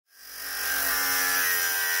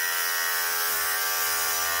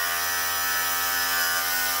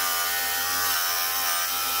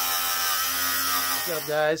What's up,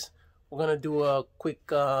 guys? We're gonna do a quick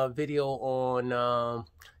video on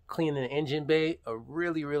cleaning the engine bay. A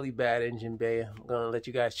really bad engine bay. I'm gonna let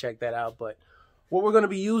you guys check that out. But what we're gonna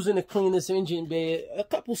be using to clean this engine bay, a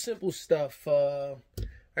couple simple stuff.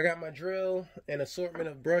 I got my drill and assortment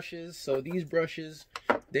of brushes. So these brushes,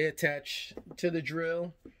 they attach to the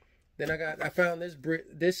drill. Then I found this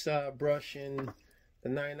brush in the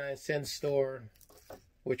 99-cent store,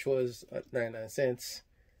 which was 99 cents.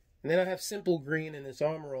 And then I have Simple Green in this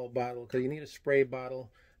Armor All bottle, because you need a spray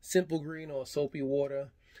bottle. Simple Green or soapy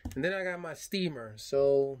water. And then I got my steamer.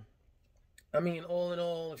 So, I mean, all in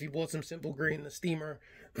all, if you bought some Simple Green, the steamer,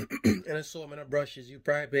 and assortment of brushes, you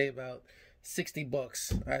probably pay about 60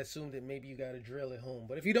 bucks. I assume that maybe you got a drill at home.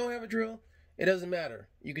 But if you don't have a drill, it doesn't matter.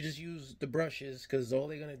 You could just use the brushes, because all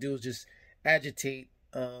they're going to do is just agitate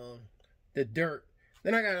the dirt.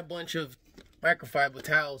 Then I got a bunch of microfiber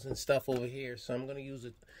towels and stuff over here. So I'm going to use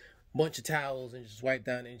a bunch of towels and just wipe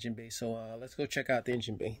down the engine bay. So let's go check out the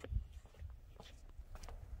engine bay.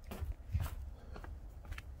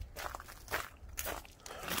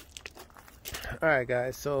 Alright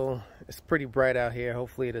guys, so it's pretty bright out here.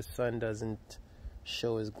 Hopefully the sun doesn't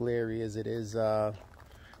show as glary as it is for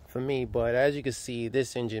me, but as you can see,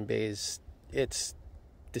 this engine bay it's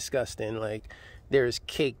disgusting. Like, there's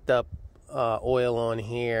caked up oil on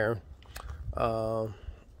here. You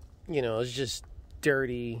know, it's just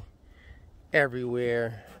dirty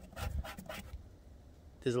everywhere.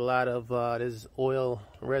 There's a lot of there's oil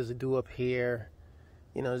residue up here.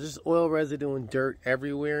 You know, just oil residue and dirt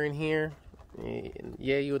everywhere in here. And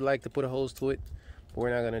yeah, you would like to put a hose to it, but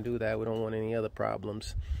we're not gonna do that. We don't want any other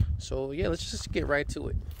problems. So yeah, let's just get right to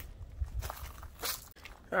it.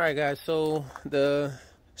 All right guys, so the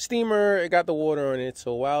steamer, it got the water on it.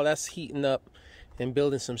 So while that's heating up and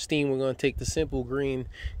building some steam, we're going to take the Simple Green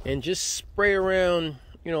and just spray around,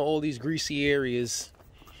 you know, all these greasy areas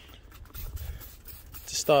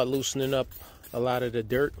to start loosening up a lot of the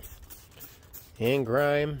dirt and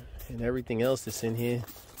grime and everything else that's in here.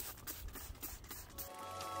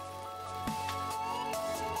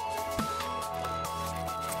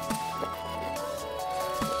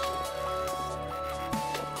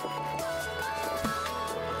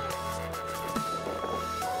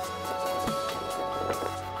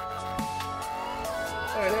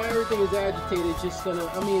 Now everything is agitated, just gonna,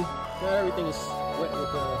 I mean, not everything is wet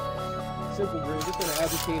with Simple Green, just gonna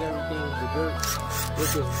agitate everything, the dirt,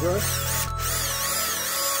 with this brush.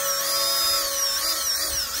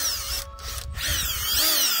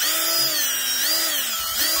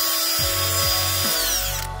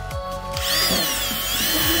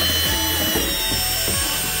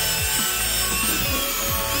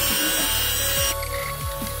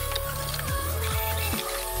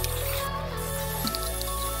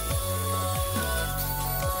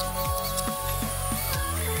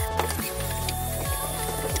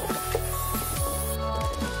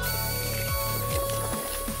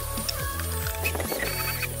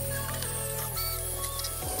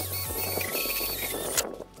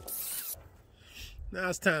 Now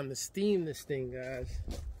it's time to steam this thing, guys.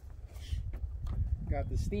 Got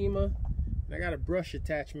the steamer, and I got a brush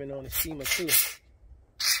attachment on the steamer too.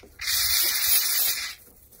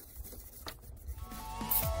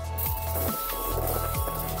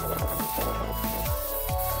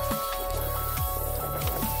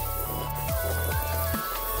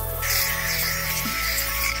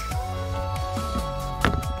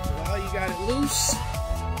 While you got it loose,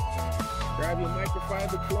 grab your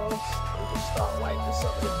microfiber cloth and just start wiping some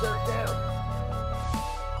of the dirt down.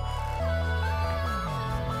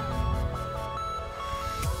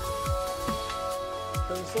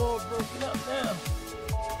 So it's all broken up now.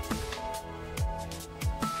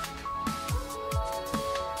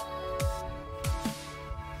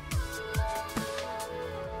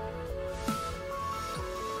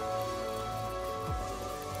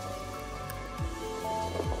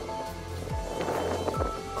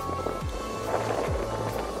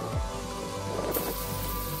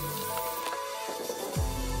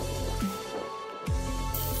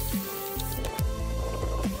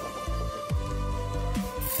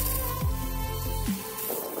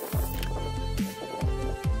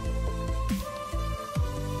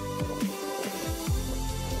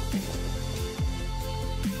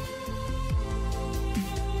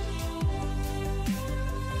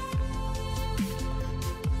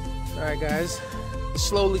 Alright guys, it's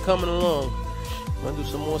slowly coming along. I'm gonna do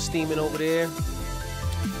some more steaming over there.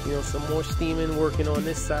 You know, some more steaming, working on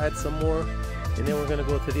this side some more. And then we're gonna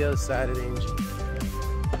go to the other side of the engine.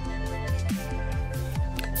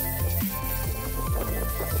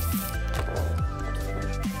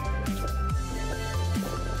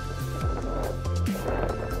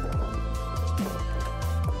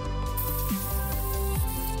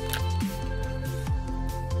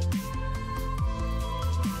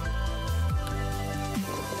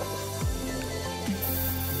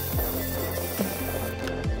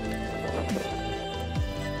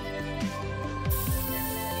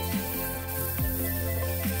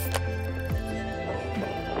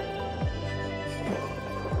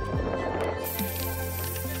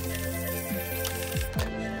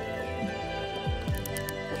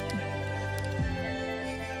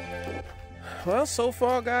 Well, so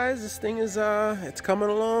far, guys, this thing is it's coming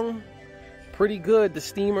along pretty good. The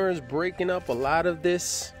steamer is breaking up a lot of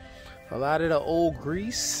the old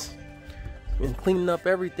grease and cleaning up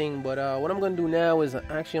everything. But what I'm gonna do now is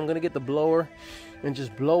I'm gonna get the blower and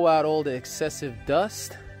just blow out all the excessive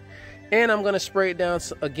dust, and I'm gonna spray it down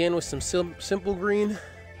again with some simple green,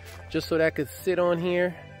 just so that could sit on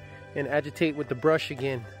here and agitate with the brush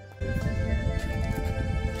again.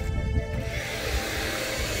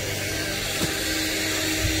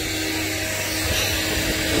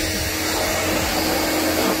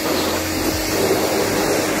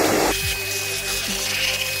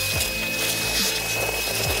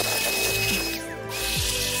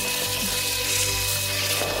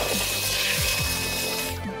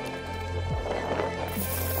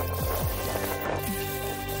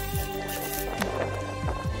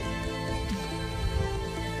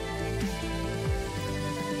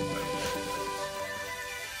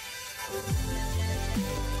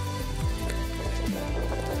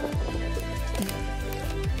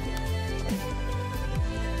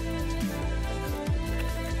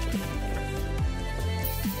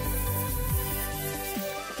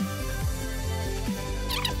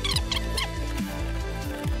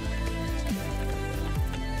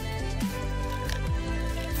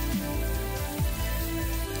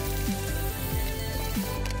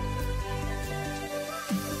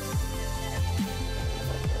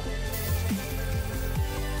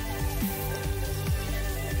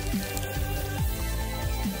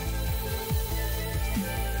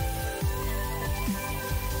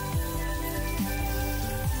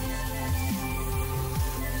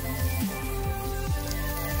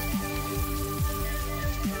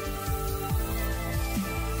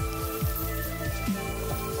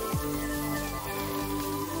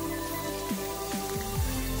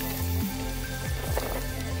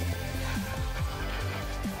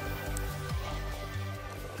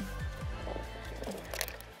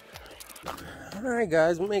 Alright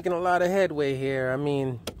guys, we're making a lot of headway here. I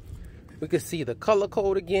mean, we can see the color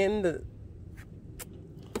code again.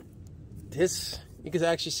 You can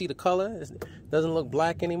actually see the color. It doesn't look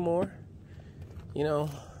black anymore. You know,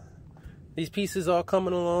 these pieces are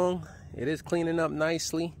coming along. It is cleaning up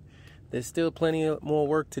nicely. There's still plenty of more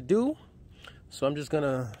work to do. So I'm just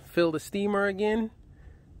gonna fill the steamer again,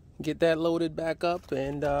 get that loaded back up,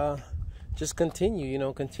 and just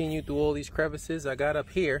continue through all these crevices I got up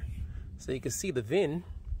here. So you can see the VIN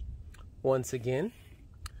once again.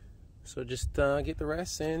 So just get the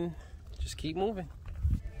rest and just keep moving.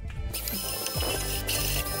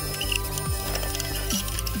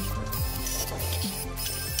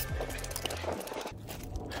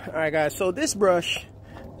 Alright guys, so this brush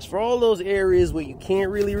is for all those areas where you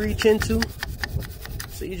can't really reach into.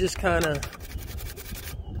 So you just kind of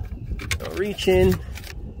reach in,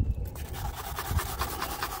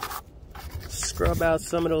 scrub out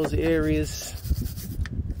some of those areas.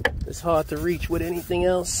 It's hard to reach with anything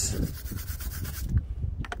else.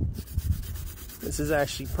 This is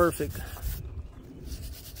actually perfect.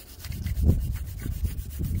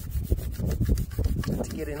 To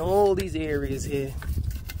get in all these areas here.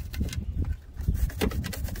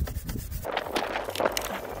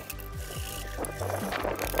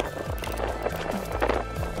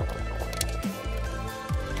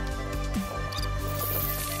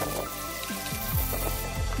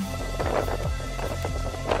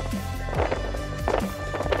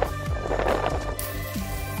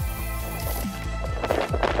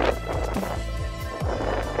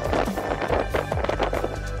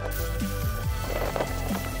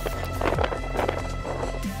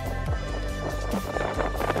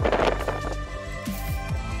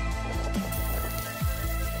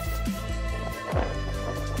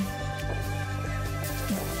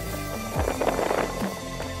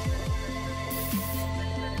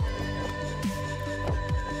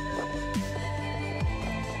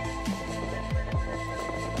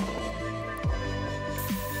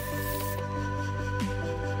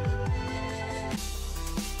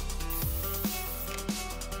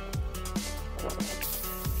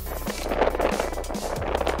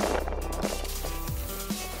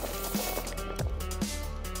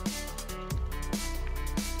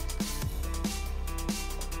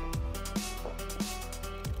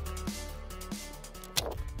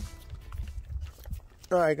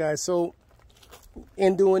 Alright guys, so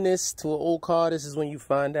in doing this to an old car, this is when you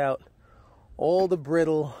find out all the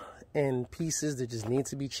brittle and pieces that just need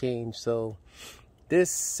to be changed. So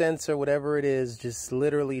this sensor, whatever it is, just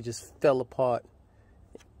literally just fell apart,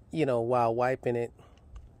 you know, while wiping it.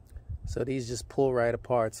 So these just pull right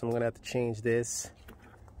apart. So I'm gonna have to change this.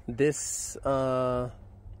 This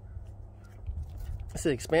It's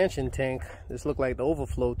an expansion tank. This looked like the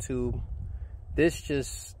overflow tube. This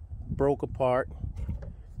just broke apart.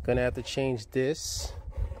 Gonna have to change this.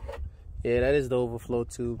 Yeah, that is the overflow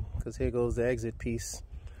tube, because here goes the exit piece.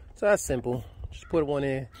 So that's simple. Just put one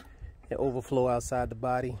in and overflow outside the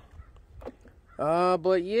body.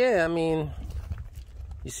 But yeah, I mean,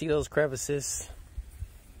 you see those crevices.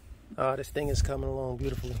 This thing is coming along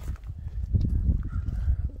beautifully.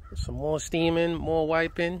 Some more steaming, more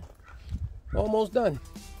wiping. Almost done.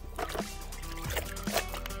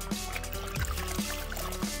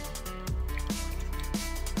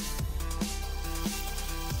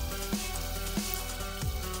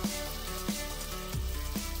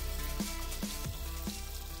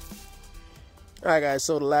 Alright guys,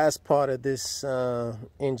 so the last part of this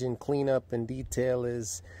engine cleanup and detail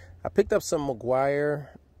is I picked up some Maguire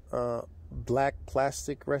black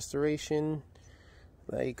plastic restoration.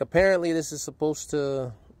 Like, apparently this is supposed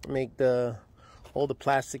to make all the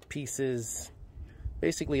plastic pieces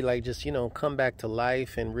basically like just, you know, come back to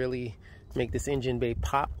life and really make this engine bay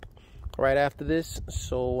pop right after this.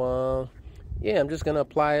 So yeah, I'm just gonna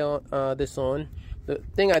apply this on. The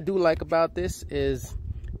thing I do like about this is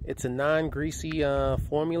it's a non-greasy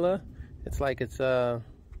formula. It's like it's kind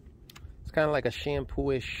of like a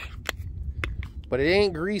shampoo-ish, but it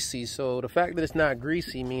ain't greasy. So the fact that it's not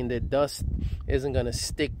greasy means that dust isn't gonna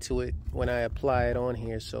stick to it when I apply it on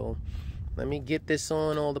here. So let me get this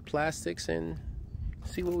on all the plastics and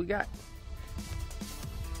see what we got.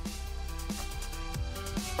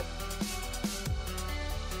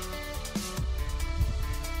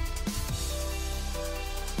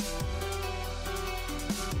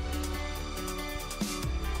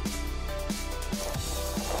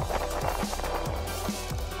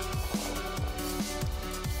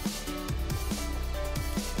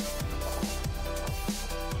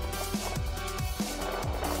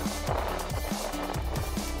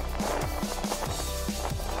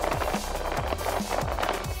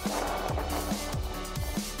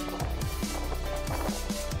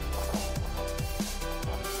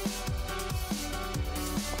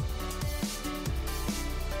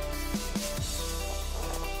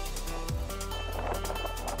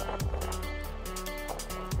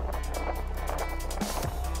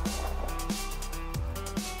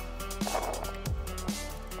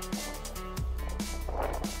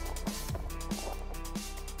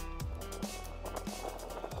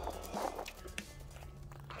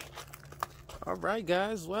 All right,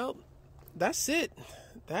 guys. Well, that's it.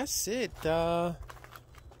 That's it. What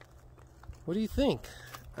do you think?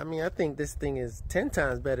 I mean, I think this thing is 10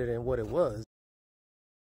 times better than what it was.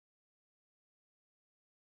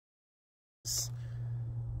 Let's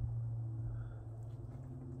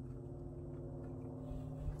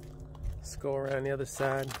go around the other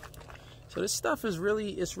side. So this stuff is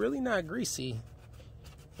it's really not greasy.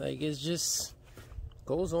 Like, it's just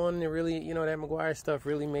goes on and really, you know, that Maguire stuff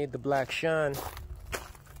really made the black shine.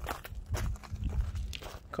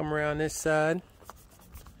 Come around this side.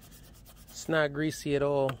 It's not greasy at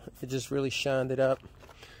all. It just really shined it up.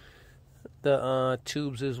 The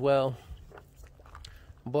tubes as well.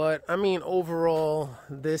 But I mean, overall,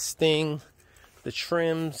 this thing, the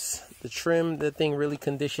trim, the thing really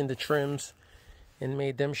conditioned the trims and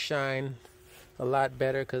made them shine a lot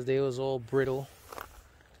better because they was all brittle.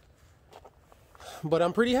 But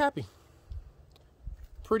I'm pretty happy.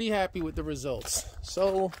 Pretty happy with the results.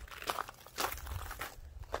 So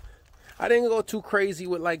I didn't go too crazy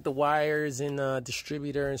with like the wires and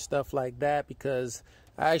distributor and stuff like that, because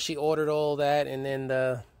I actually ordered all that. And then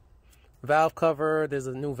the valve cover, there's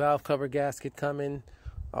a new valve cover gasket coming.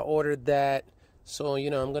 I ordered that. So,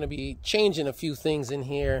 you know, I'm going to be changing a few things in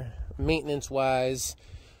here maintenance wise.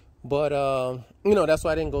 But, you know, that's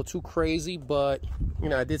why I didn't go too crazy. But, you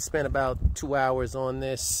know, I did spend about 2 hours on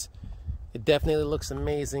this. It definitely looks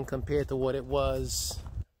amazing compared to what it was.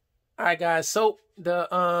 All right, guys. So the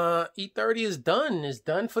E30 is done. It's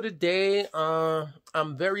done for the day.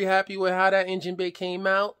 I'm very happy with how that engine bay came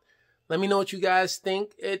out. Let me know what you guys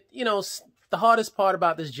think. You know, the hardest part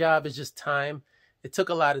about this job is just time. It took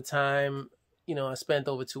a lot of time. You know, I spent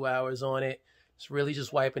over 2 hours on it. It's really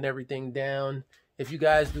just wiping everything down. If you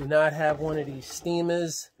guys do not have one of these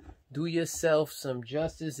steamers, do yourself some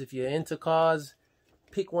justice. If you're into cars,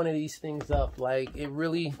 pick one of these things up. Like, it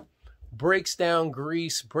really breaks down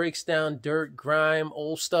grease, breaks down dirt, grime,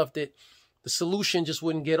 old stuff that the solution just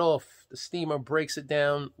wouldn't get off. The steamer breaks it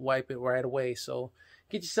down, wipe it right away. So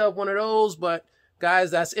get yourself one of those. But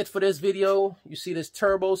guys, that's it for this video. You see this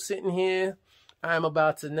turbo sitting here. I'm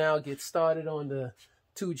about to now get started on the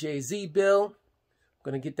 2JZ build.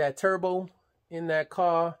 I'm going to get that turbo in that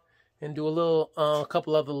car and do a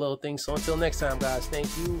couple other little things. So until next time, guys, thank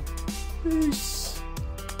you. Peace.